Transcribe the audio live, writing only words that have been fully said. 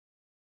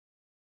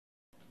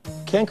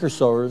Canker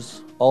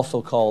sores,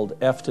 also called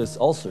aphthous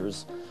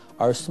ulcers,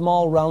 are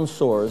small round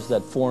sores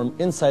that form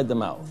inside the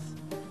mouth.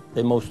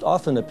 They most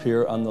often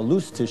appear on the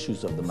loose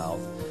tissues of the mouth,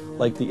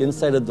 like the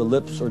inside of the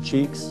lips or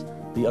cheeks,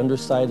 the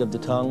underside of the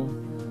tongue,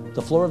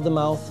 the floor of the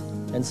mouth,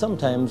 and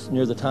sometimes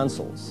near the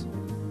tonsils.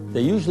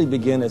 They usually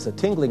begin as a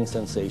tingling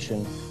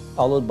sensation,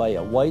 followed by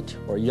a white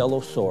or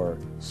yellow sore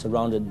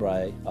surrounded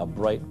by a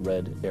bright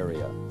red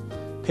area.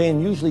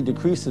 Pain usually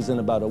decreases in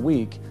about a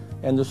week,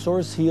 and the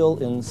sores heal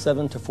in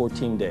 7 to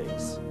 14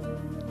 days.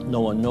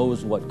 No one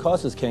knows what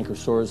causes canker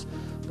sores,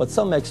 but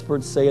some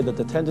experts say that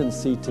the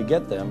tendency to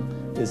get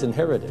them is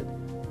inherited.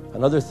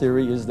 Another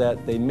theory is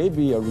that they may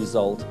be a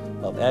result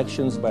of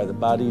actions by the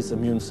body's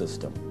immune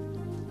system.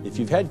 If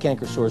you've had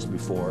canker sores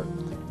before,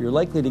 you're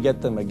likely to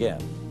get them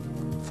again.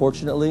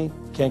 Fortunately,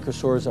 canker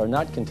sores are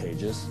not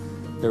contagious.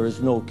 There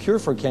is no cure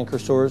for canker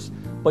sores,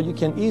 but you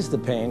can ease the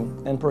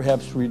pain and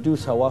perhaps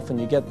reduce how often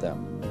you get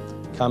them.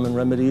 Common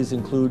remedies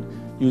include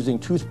using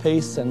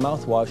toothpastes and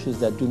mouthwashes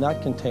that do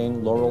not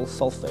contain lauryl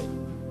sulfate,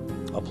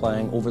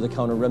 applying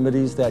over-the-counter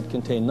remedies that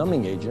contain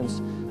numbing agents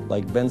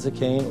like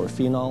benzocaine or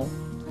phenol,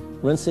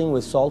 rinsing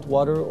with salt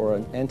water or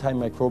an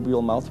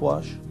antimicrobial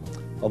mouthwash,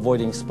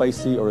 avoiding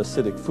spicy or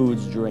acidic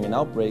foods during an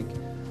outbreak,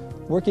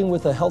 working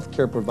with a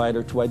healthcare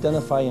provider to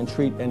identify and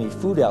treat any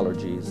food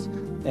allergies,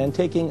 and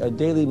taking a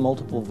daily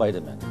multiple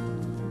vitamin.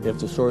 If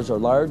the sores are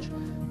large,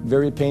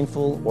 very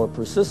painful, or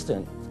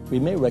persistent, we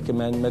may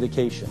recommend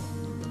medication.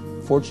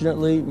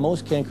 Fortunately,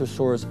 most canker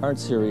sores aren't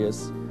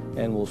serious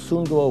and will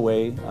soon go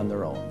away on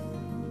their own.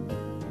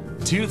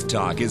 Tooth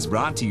Talk is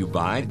brought to you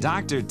by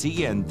Dr.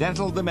 T and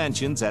Dental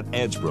Dimensions at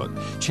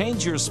Edgebrook.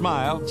 Change your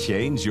smile,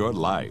 change your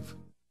life.